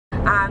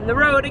on the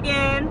road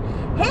again.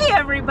 Hey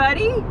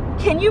everybody!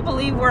 Can you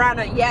believe we're on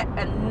yet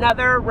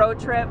another road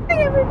trip?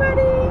 Hey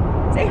everybody!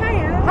 Say hi,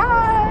 Al.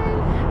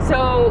 Hi!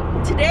 So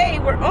today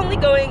we're only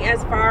going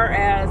as far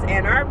as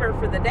Ann Arbor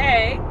for the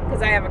day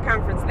because I have a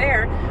conference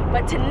there.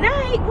 But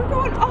tonight we're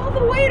going all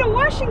the way to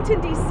Washington,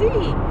 D.C.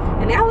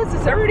 And Alice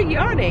is already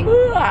yawning.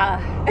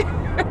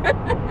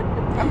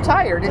 I'm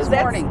tired. It's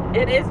morning.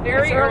 It is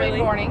very early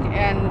morning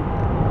and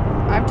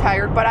I'm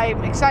tired, but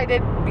I'm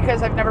excited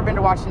because I've never been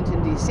to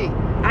Washington, D.C.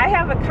 I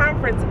have a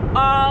conference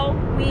all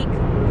week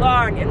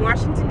long in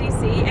Washington,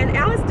 D.C. and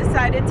Alice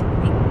decided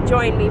to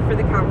join me for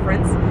the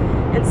conference.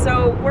 And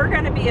so we're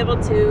going to be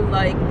able to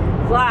like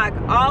vlog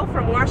all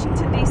from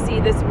Washington,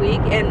 D.C. this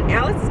week, and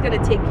Alice is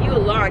going to take you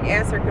along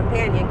as her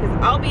companion because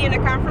I'll be in a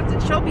conference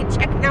and she'll be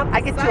checking out the I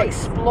get to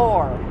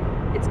explore.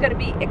 It's going to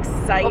be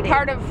exciting. Well,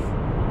 part of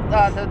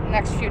the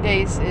next few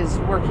days is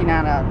working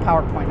on a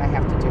PowerPoint I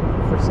have to do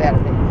for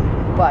Saturday,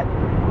 but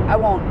I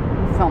won't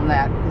film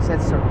that because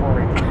that's so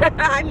boring.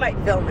 I might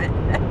film it.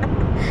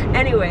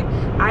 Anyway,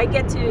 I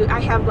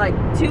have like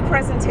 2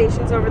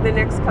 presentations over the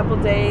next couple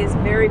days,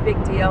 very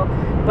big deal.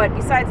 But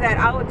besides that,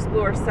 I'll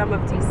explore some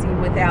of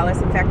DC with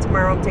Alice. In fact,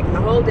 tomorrow I'm taking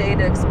the whole day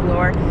to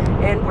explore,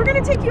 and we're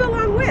going to take you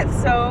along with.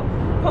 So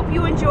hope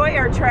you enjoy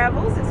our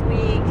travels as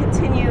we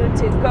continue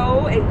to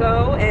go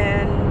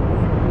and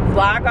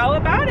vlog all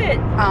about it.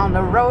 On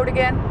the road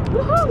again.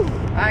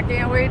 Woohoo! I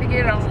can't wait to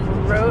get on the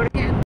road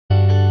again.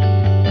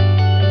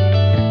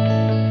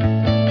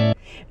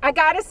 I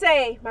gotta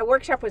say, my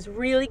workshop was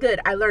really good.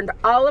 I learned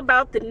all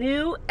about the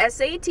new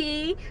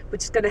SAT,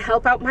 which is gonna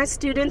help out my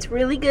students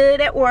really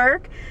good at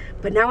work.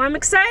 But now I'm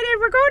excited.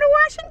 We're going to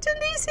Washington,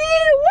 D.C.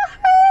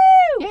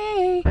 Woohoo!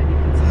 Yay!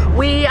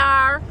 We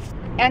are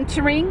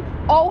entering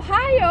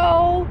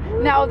Ohio.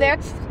 Now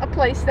that's a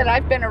place that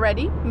I've been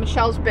already.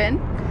 Michelle's been.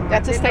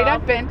 That's a state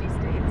I've been.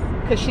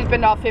 Because she's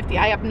been to all 50.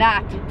 I have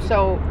not.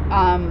 So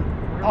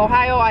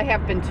Ohio I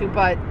have been to,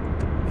 but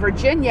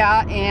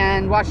Virginia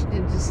and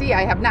Washington, D.C.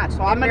 I have not.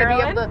 So I'm going to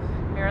be able to...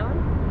 Maryland?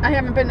 I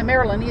haven't been to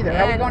Maryland either.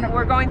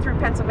 We're going through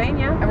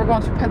Pennsylvania. And we're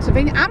going through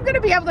Pennsylvania. I'm going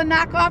to be able to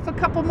knock off a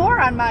couple more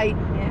on my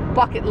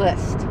bucket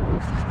list.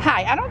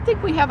 Hi, I don't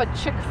think we have a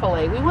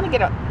Chick-fil-A. We want to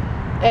get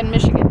in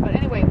Michigan. But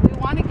anyway, we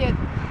want to get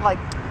like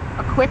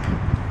a quick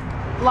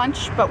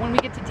lunch. But when we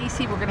get to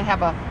D.C., we're going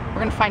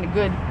to find a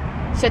good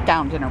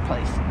sit-down dinner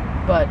place.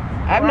 But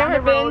I've never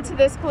been to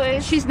this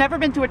place. She's never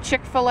been to a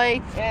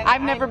Chick-fil-A.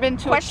 I've never been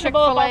to a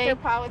Questionable about their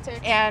politics.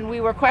 And we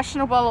were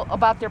questionable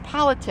about their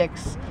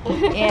politics.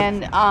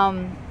 And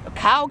a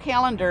cow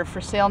calendar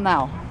for sale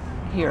now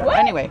here. What?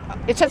 Anyway,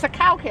 it says a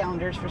cow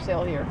calendar is for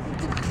sale here.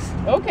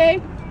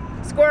 Okay.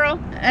 Squirrel.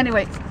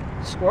 Anyway,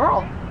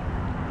 squirrel.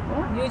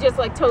 You just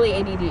like totally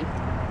ADD.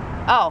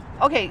 Oh,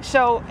 okay.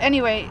 So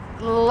anyway,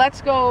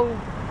 let's go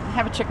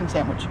have a chicken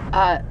sandwich.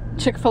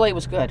 Chick-fil-A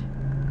was good.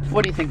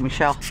 What do you think,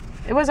 Michelle?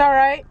 It was all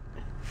right.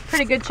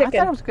 Pretty good chicken. I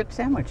thought it was a good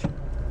sandwich.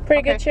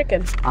 Pretty good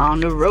chicken. On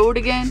the road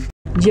again.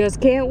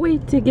 Just can't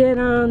wait to get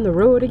on the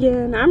road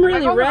again. I'm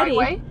really ready. The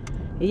right way?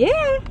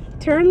 Yeah.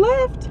 Turn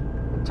left.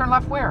 Turn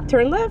left where?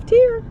 Turn left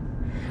here.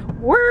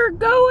 We're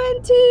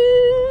going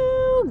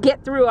to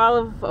get through all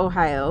of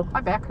Ohio.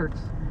 My back hurts.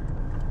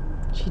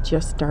 She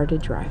just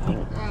started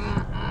driving.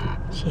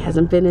 She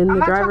hasn't been in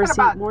the driver's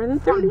seat more than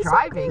 30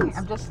 driving. seconds.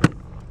 I'm just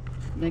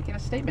making a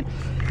statement.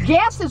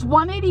 Gas is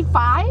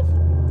 $1.85.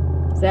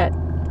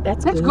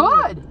 That's good. That's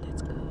good.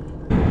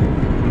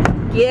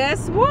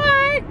 Guess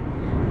what?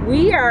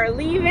 We are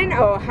leaving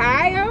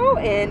Ohio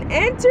and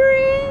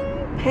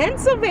entering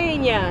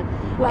Pennsylvania.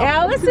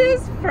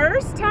 Alice's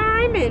first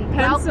time in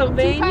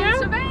Pennsylvania.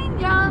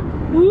 Pennsylvania.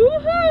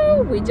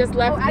 Woohoo! We just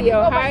left the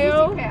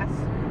Ohio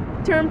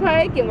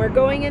Turnpike and we're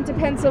going into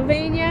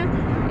Pennsylvania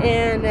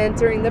and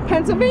entering the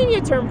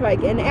Pennsylvania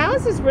Turnpike. And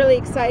Alice is really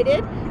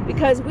excited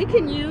because we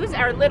can use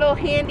our little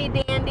handy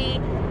dandy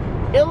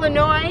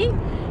Illinois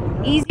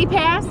Easy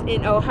Pass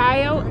in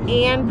Ohio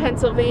and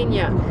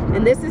Pennsylvania.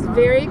 And this is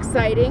very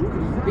exciting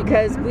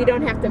because we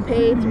don't have to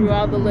pay through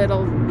all the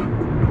little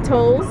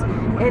tolls,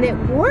 and it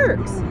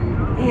works.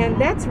 And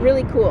that's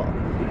really cool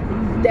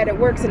that it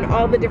works in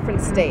all the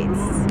different states.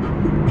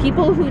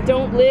 People who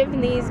don't live in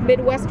these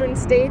Midwestern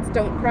states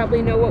don't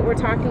probably know what we're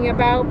talking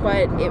about,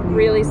 but it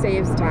really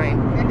saves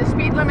time. And the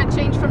speed limit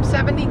changed from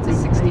 70 to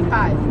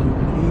 65.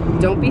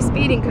 Don't be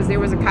speeding because there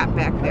was a cop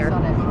back there.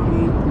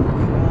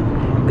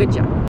 Good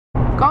job.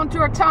 Going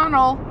through a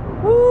tunnel.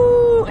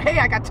 Woo! Hey,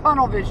 I got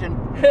tunnel vision.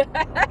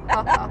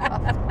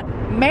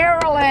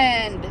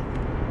 Maryland.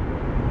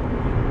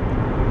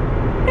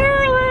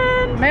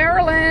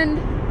 Maryland.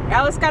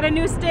 Alice got a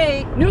new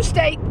state. New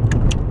state.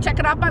 Check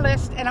it off my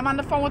list. And I'm on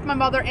the phone with my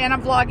mother and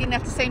I'm vlogging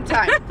at the same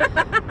time.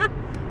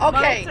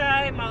 Okay.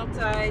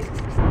 Multi.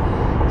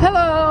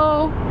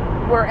 Hello.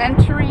 We're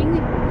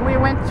entering. We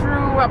went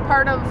through a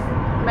part of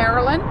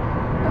Maryland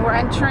and we're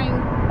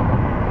entering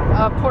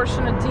a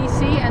portion of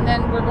DC, and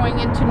then we're going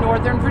into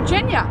Northern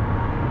Virginia.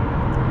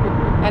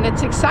 And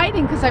it's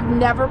exciting because I've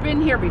never been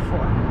here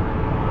before.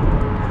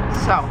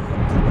 So,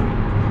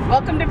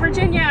 welcome to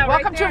Virginia.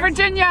 Welcome to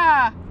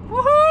Virginia.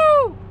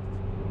 Woohoo!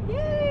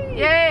 Yay.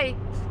 Yay!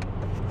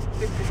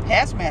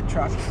 Hazmat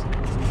trucks.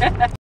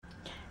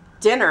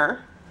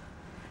 Dinner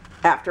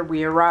after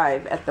we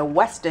arrive at the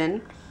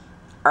Westin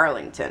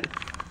Arlington.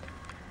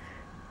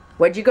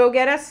 What'd you go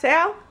get us,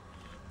 Sal?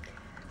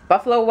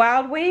 Buffalo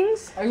Wild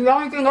Wings. Are you the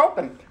only thing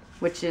open?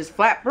 Which is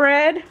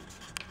flatbread,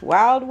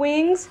 wild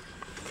wings,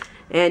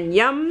 and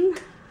yum,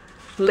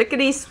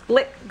 lickety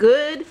split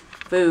good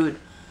food.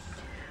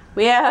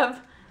 We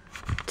have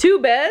 2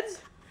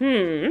 beds.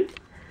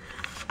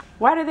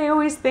 Why do they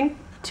always think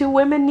 2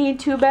 women need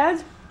 2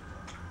 beds?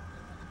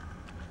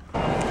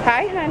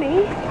 Hi,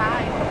 honey.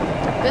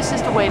 Hi. This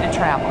is the way to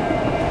travel.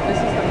 This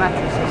is the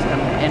metro system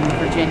in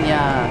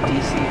Virginia,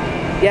 D.C.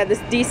 Yeah,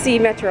 this D.C.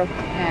 Metro.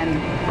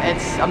 And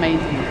it's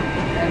amazing.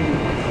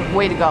 And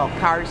way to go.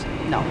 Cars,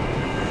 no.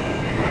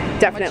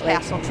 Definitely. Too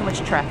much hassle, too much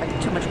traffic,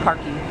 too much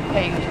parking.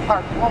 Paying to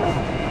park.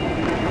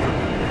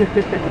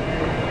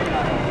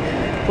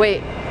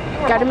 Wait,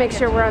 gotta make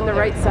sure we're on the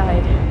right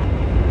side.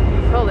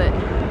 Hold it.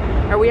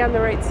 Are we on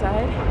the right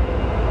side?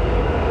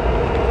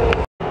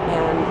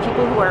 And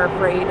people who are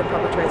afraid of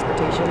public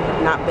transportation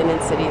have not been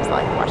in cities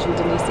like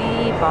Washington,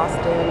 D.C.,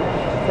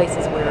 Boston,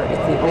 places where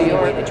it's the only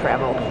way to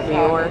travel. New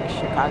York,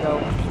 Chicago.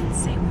 I didn't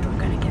say we were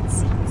gonna get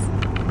seats.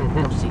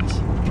 No seats.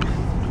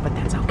 But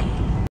that's okay.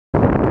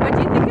 What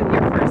do you think of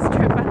your first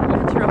trip on the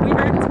metro? We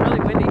heard it's really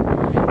windy.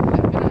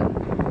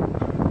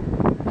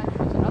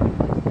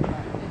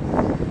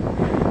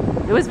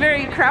 It was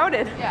very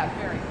crowded. Yeah,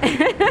 very.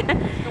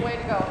 It's the way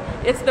to go.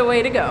 It's the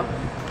way to go.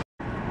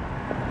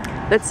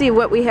 Let's see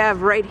what we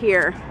have right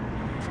here.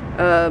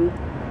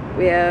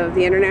 We have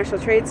the International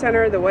Trade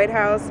Center, the White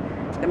House,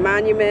 the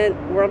Monument,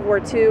 World War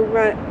II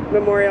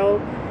Memorial,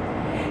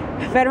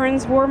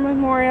 Veterans War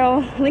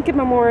Memorial, Lincoln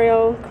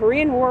Memorial,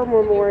 Korean War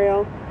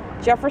Memorial,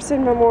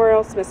 Jefferson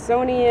Memorial,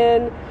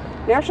 Smithsonian,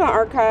 National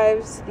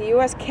Archives, the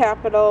U.S.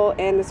 Capitol,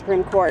 and the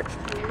Supreme Court.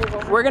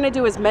 We're going to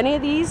do as many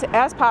of these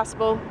as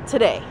possible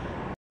today.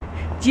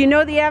 Do you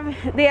know the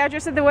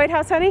address of the White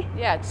House, honey?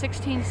 Yeah, it's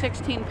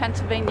 1616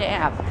 Pennsylvania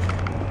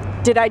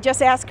Ave. Did I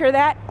just ask her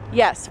that?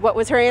 Yes. What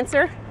was her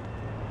answer?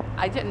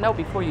 I didn't know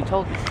before you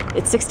told me.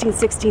 It's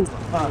 1616.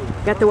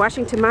 Got the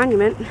Washington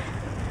Monument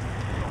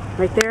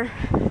right there.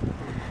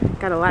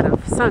 Got a lot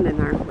of sun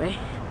in our way.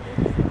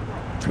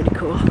 Pretty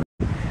cool.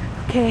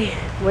 Okay,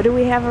 what do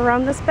we have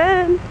around this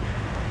bend?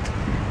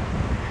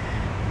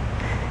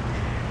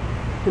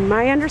 In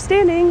my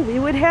understanding, we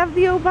would have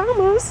the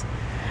Obamas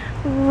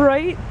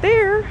right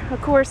there.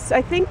 Of course,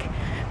 I think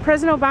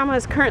President Obama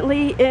is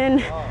currently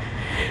in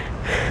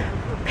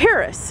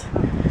Paris,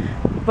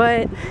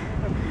 but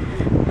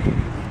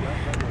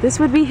this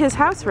would be his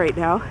house right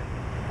now.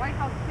 White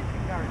House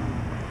kitchen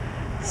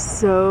garden.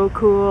 So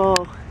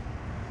cool.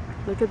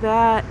 Look at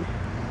that.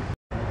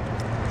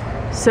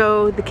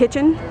 So the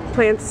kitchen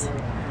plants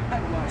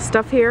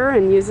stuff here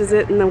and uses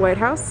it in the White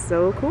House.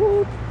 So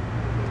cool.